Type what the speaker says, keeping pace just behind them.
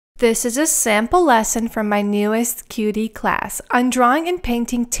This is a sample lesson from my newest cutie class on drawing and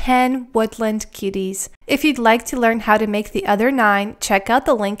painting 10 woodland cuties. If you'd like to learn how to make the other 9, check out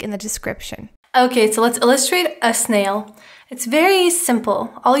the link in the description. Okay, so let's illustrate a snail. It's very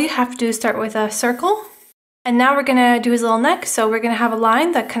simple. All you have to do is start with a circle. And now we're gonna do his little neck. So we're gonna have a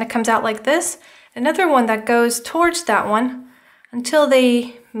line that kind of comes out like this. Another one that goes towards that one until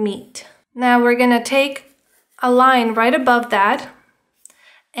they meet. Now we're gonna take a line right above that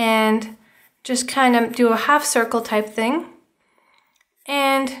and just kind of do a half circle type thing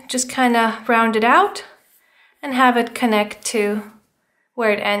and just kind of round it out and have it connect to where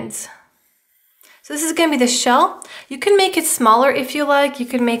it ends. So this is going to be the shell. You can make it smaller if you like. You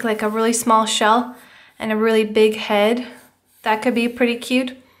can make like a really small shell and a really big head. That could be pretty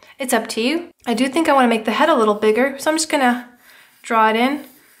cute. It's up to you. I do think I want to make the head a little bigger, so I'm just going to draw it in.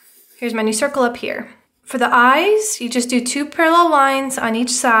 Here's my new circle up here. For the eyes, you just do 2 parallel lines on each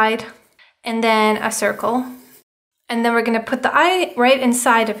side and then a circle. And then we're going to put the eye right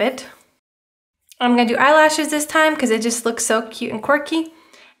inside of it. I'm going to do eyelashes this time because it just looks so cute and quirky.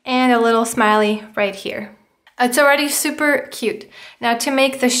 And a little smiley right here. It's already super cute. Now to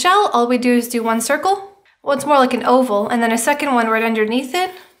make the shell, all we do is do 1 circle. Well, it's more like an oval, and then a second one right underneath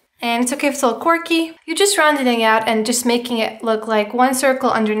it. And it's okay if it's a little quirky. You're just rounding it out and just making it look like 1 circle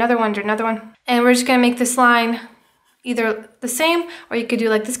under another one under another one. And we're just gonna make this line either the same, or you could do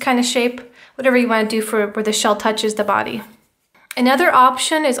like this kind of shape, whatever you want to do for where the shell touches the body. Another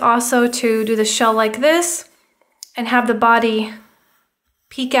option is also to do the shell like this and have the body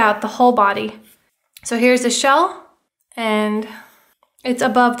peek out, the whole body. So here's the shell and it's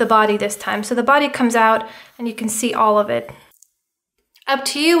above the body this time. So the body comes out and you can see all of it. Up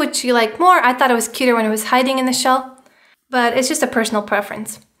to you which you like more. I thought it was cuter when it was hiding in the shell, but it's just a personal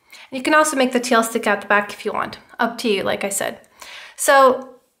preference. You can also make the tail stick out the back if you want. Up to you, like I said.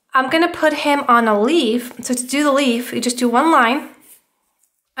 So I'm gonna put him on a leaf. So to do the leaf, you just do 1 line,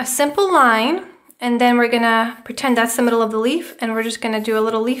 a simple line, and then we're gonna pretend that's the middle of the leaf, and we're just gonna do a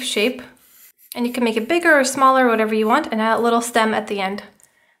little leaf shape. And you can make it bigger or smaller, whatever you want, and add a little stem at the end.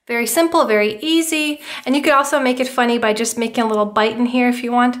 Very simple, very easy. And you could also make it funny by just making a little bite in here if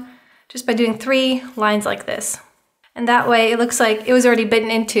you want, just by doing 3 lines like this. And that way it looks like it was already bitten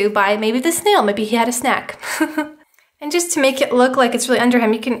into by maybe the snail, maybe he had a snack. And just to make it look like it's really under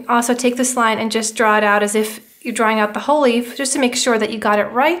him, you can also take this line and just draw it out as if you're drawing out the whole leaf, just to make sure that you got it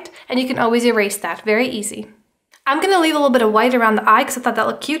right, and you can always erase that, very easy. I'm gonna leave a little bit of white around the eye because I thought that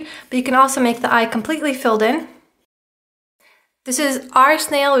looked cute, but you can also make the eye completely filled in. This is our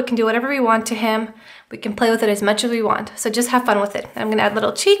snail, we can do whatever we want to him. We can play with it as much as we want, so just have fun with it. I'm gonna add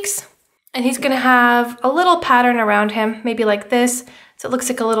little cheeks. And he's gonna have a little pattern around him, maybe like this, so it looks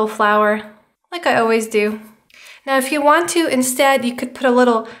like a little flower, like I always do. Now if you want to, instead, you could put a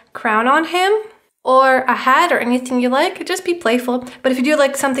little crown on him, or a hat, or anything you like. Just be playful. But if you do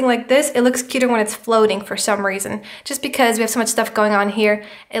like something like this, it looks cuter when it's floating for some reason. Just because we have so much stuff going on here,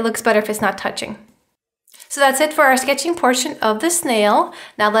 it looks better if it's not touching. So that's it for our sketching portion of the snail.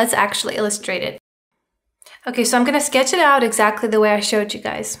 Now let's actually illustrate it. Okay, so I'm gonna sketch it out exactly the way I showed you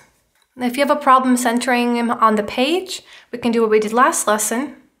guys. If you have a problem centering him on the page, we can do what we did last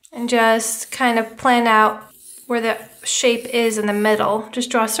lesson and just kind of plan out where the shape is in the middle.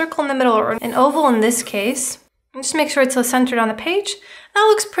 Just draw a circle in the middle, or an oval in this case. And just make sure it's so centered on the page. That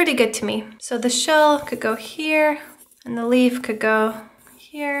looks pretty good to me. So the shell could go here and the leaf could go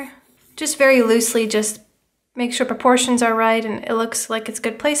here. Just very loosely, just make sure proportions are right and it looks like it's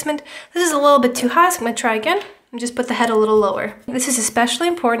good placement. This is a little bit too high, so I'm gonna try again. And just put the head a little lower. This is especially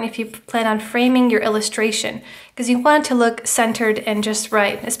important if you plan on framing your illustration, because you want it to look centered and just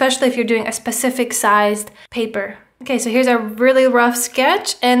right, especially if you're doing a specific sized paper. Okay, so here's a really rough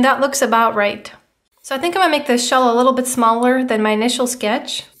sketch, and that looks about right. So I think I'm gonna make the shell a little bit smaller than my initial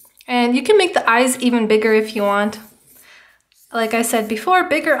sketch. And you can make the eyes even bigger if you want. Like I said before,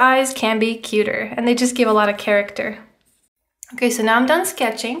 bigger eyes can be cuter, and they just give a lot of character. Okay, so now I'm done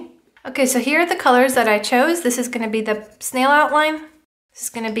sketching. Okay, so here are the colors that I chose. This is going to be the snail outline. This is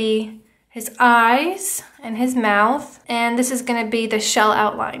going to be his eyes and his mouth. And this is going to be the shell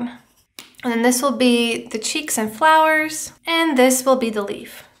outline. And then this will be the cheeks and flowers. And this will be the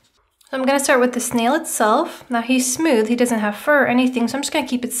leaf. So I'm going to start with the snail itself. Now he's smooth. He doesn't have fur or anything, so I'm just going to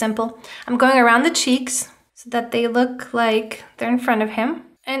keep it simple. I'm going around the cheeks so that they look like they're in front of him.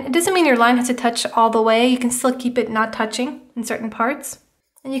 And it doesn't mean your line has to touch all the way. You can still keep it not touching in certain parts.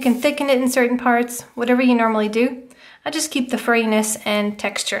 And you can thicken it in certain parts, whatever you normally do. I just keep the furriness and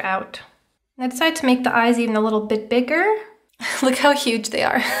texture out. And I decided to make the eyes even a little bit bigger. Look how huge they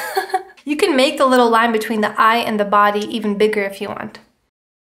are. You can make the little line between the eye and the body even bigger if you want.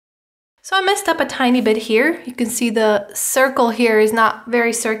 So I messed up a tiny bit here. You can see the circle here is not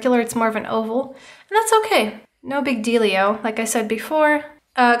very circular, it's more of an oval. And that's okay, no big dealio. Like I said before,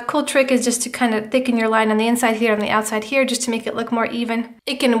 a cool trick is just to kind of thicken your line on the inside here and the outside here, just to make it look more even.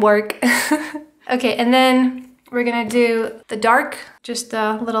 It can work. Okay, and then we're gonna do the dark, just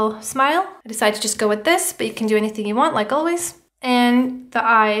a little smile. I decided to just go with this, but you can do anything you want, like always. And the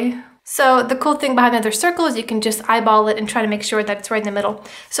eye. So the cool thing behind the other circle is you can just eyeball it and try to make sure that it's right in the middle.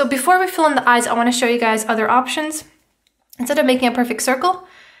 So before we fill in the eyes, I want to show you guys other options. Instead of making a perfect circle,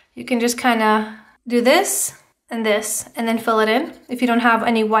 you can just kind of do this, and then fill it in. If you don't have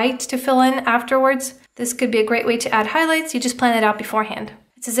any white to fill in afterwards, this could be a great way to add highlights. You just plan it out beforehand.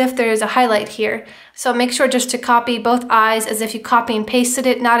 It's as if there is a highlight here. So make sure just to copy both eyes as if you copy and pasted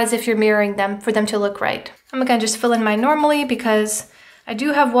it, not as if you're mirroring them for them to look right. I'm gonna just fill in mine normally because I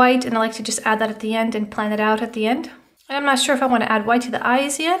do have white and I like to just add that at the end and plan it out at the end. I'm not sure if I want to add white to the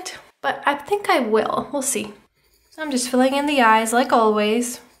eyes yet, but I think I will. We'll see. So I'm just filling in the eyes like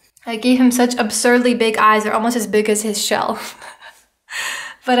always. I gave him such absurdly big eyes. They're almost as big as his shell.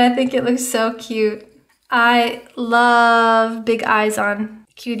 But I think it looks so cute. I love big eyes on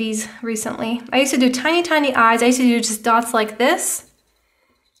cuties recently. I used to do tiny, tiny eyes. I used to do just dots like this,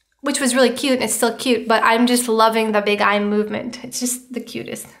 which was really cute and it's still cute, but I'm just loving the big eye movement. It's just the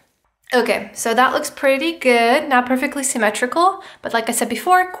cutest. Okay, so that looks pretty good. Not perfectly symmetrical, but like I said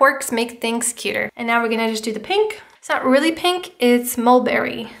before, quirks make things cuter. And now we're gonna just do the pink. It's not really pink, it's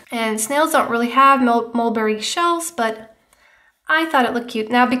mulberry. And snails don't really have mulberry shells, but I thought it looked cute.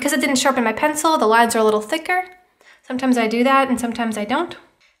 Now, because I didn't sharpen my pencil, the lines are a little thicker. Sometimes I do that and sometimes I don't.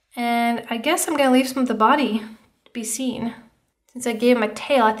 And I guess I'm gonna leave some of the body to be seen. Since I gave him a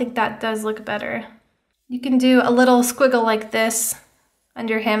tail, I think that does look better. You can do a little squiggle like this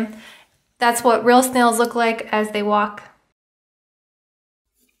under him. That's what real snails look like as they walk.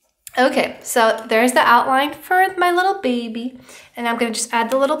 Okay, so there's the outline for my little baby. And I'm gonna just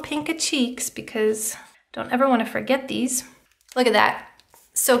add the little pinka cheeks because I don't ever wanna forget these. Look at that,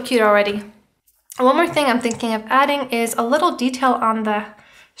 so cute already. And one more thing I'm thinking of adding is a little detail on the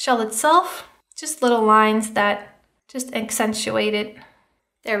shell itself. Just little lines that just accentuate it.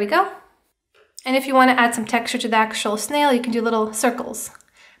 There we go. And if you want to add some texture to the actual snail, you can do little circles,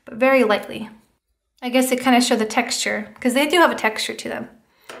 but very lightly. I guess they kind of show the texture, because they do have a texture to them.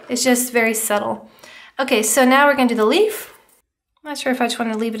 It's just very subtle. Okay, so now we're going to do the leaf. I'm not sure if I just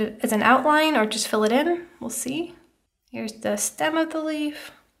want to leave it as an outline or just fill it in. We'll see. Here's the stem of the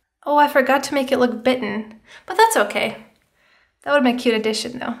leaf. Oh, I forgot to make it look bitten, but that's okay. That would make a cute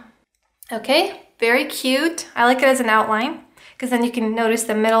addition though. Okay. Very cute. I like it as an outline because then you can notice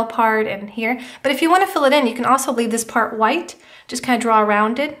the middle part and here. But if you want to fill it in, you can also leave this part white, just kind of draw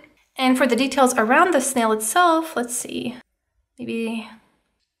around it. And for the details around the snail itself, let's see, maybe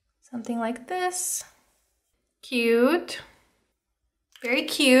something like this. Cute. Very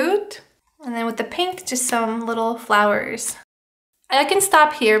cute. And then with the pink, just some little flowers. I can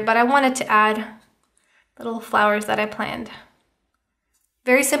stop here, but I wanted to add little flowers that I planned.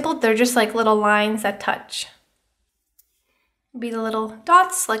 Very simple, they're just like little lines that touch. Be the little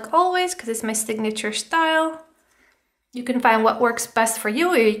dots like always, because it's my signature style. You can find what works best for you,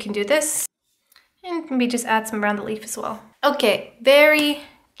 or you can do this. And maybe just add some around the leaf as well. Okay, very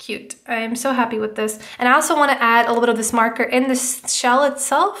cute. I'm so happy with this. And I also want to add a little bit of this marker in the shell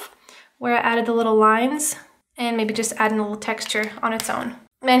itself, where I added the little lines, and maybe just add a little texture on its own.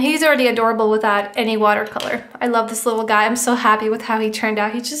 Man, he's already adorable without any watercolor. I love this little guy. I'm so happy with how he turned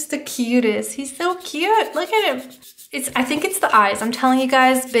out. He's just the cutest. He's so cute. Look at him. I think it's the eyes. I'm telling you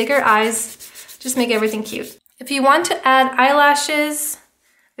guys, bigger eyes just make everything cute. If you want to add eyelashes,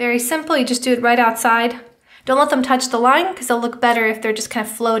 very simple. You just do it right outside. Don't let them touch the line because they'll look better if they're just kind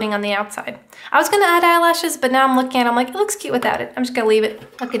of floating on the outside. I was going to add eyelashes, but now I'm looking at it, I'm like, it looks cute without it. I'm just going to leave it.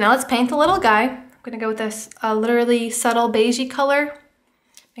 Okay, now let's paint the little guy. I'm going to go with this literally subtle beigey color.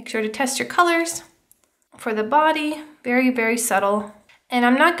 Make sure to test your colors. For the body, very, very subtle. And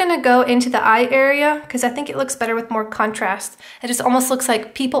I'm not gonna go into the eye area because I think it looks better with more contrast. It just almost looks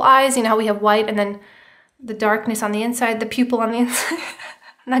like people eyes. You know how we have white and then the darkness on the inside, the pupil on the inside.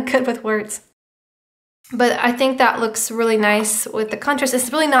 I'm not good with words. But I think that looks really nice with the contrast.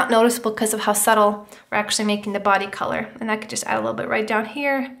 It's really not noticeable because of how subtle we're actually making the body color. And I could just add a little bit right down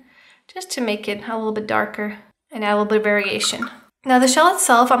here just to make it a little bit darker and add a little bit of variation. Now the shell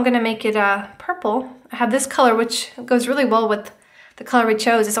itself, I'm gonna make it purple. I have this color, which goes really well with the color we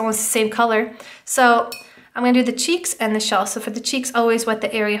chose. It's almost the same color. So I'm gonna do the cheeks and the shell. So for the cheeks, always wet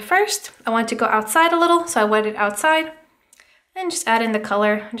the area first. I want it to go outside a little, so I wet it outside. And just add in the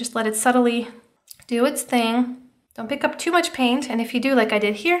color and just let it subtly do its thing. Don't pick up too much paint, and if you do, like I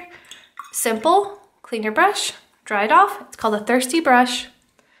did here, Simple, clean your brush, dry it off. It's called a thirsty brush.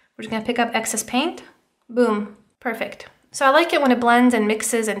 We're just gonna pick up excess paint. Boom, perfect. So I like it when it blends and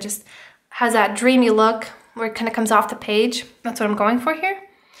mixes and just has that dreamy look where it kind of comes off the page. That's what I'm going for here.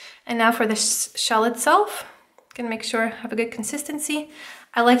 And now for the shell itself, gonna make sure I have a good consistency.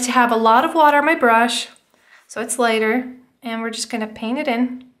 I like to have a lot of water on my brush so it's lighter, and we're just gonna paint it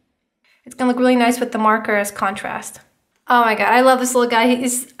in. It's gonna look really nice with the marker as contrast. Oh my God, I love this little guy.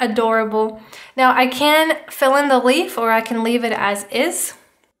 He's adorable. Now I can fill in the leaf or I can leave it as is.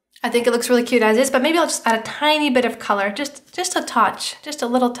 I think it looks really cute as is, but maybe I'll just add a tiny bit of color, just a touch, just a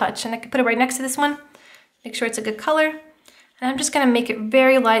little touch. And I can put it right next to this one, make sure it's a good color. And I'm just gonna make it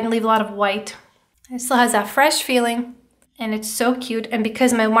very light and leave a lot of white. It still has that fresh feeling, and it's so cute. And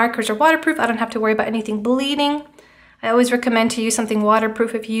because my markers are waterproof, I don't have to worry about anything bleeding. I always recommend to use something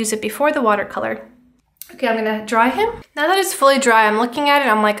waterproof if you use it before the watercolor. Okay, I'm gonna dry him. Now that it's fully dry, I'm looking at it,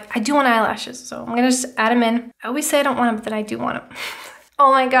 I'm like, I do want eyelashes, so I'm gonna just add them in. I always say I don't want them, but then I do want them.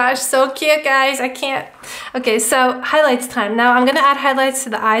 Oh my gosh, so cute, guys, I can't. Okay, so highlights time. Now I'm gonna add highlights to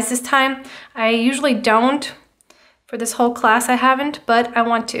the eyes this time. I usually don't. For this whole class I haven't, but I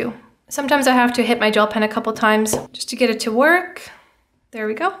want to. Sometimes I have to hit my gel pen a couple times just to get it to work. There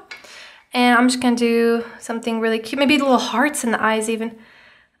we go. And I'm just gonna do something really cute, maybe little hearts in the eyes even.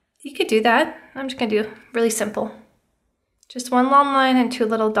 You could do that. I'm just gonna do really simple. Just one long line and two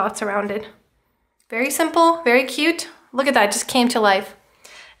little dots around it. Very simple, very cute. Look at that, it just came to life.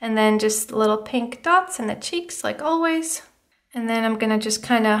 And then just little pink dots in the cheeks like always. And then I'm gonna just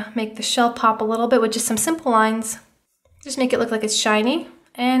kind of make the shell pop a little bit with just some simple lines. Just make it look like it's shiny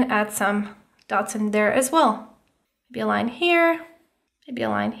and add some dots in there as well. Maybe a line here, maybe a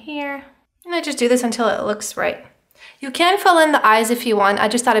line here. And I just do this until it looks right. You can fill in the eyes if you want. I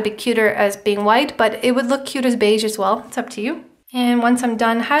just thought it'd be cuter as being white, but it would look cute as beige as well. It's up to you. And once I'm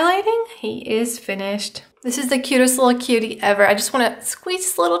done highlighting, he is finished. This is the cutest little cutie ever. I just want to squeeze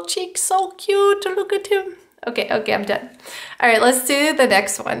his little cheek. So cute. Look at him. Okay, I'm done. All right, let's do the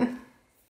next one.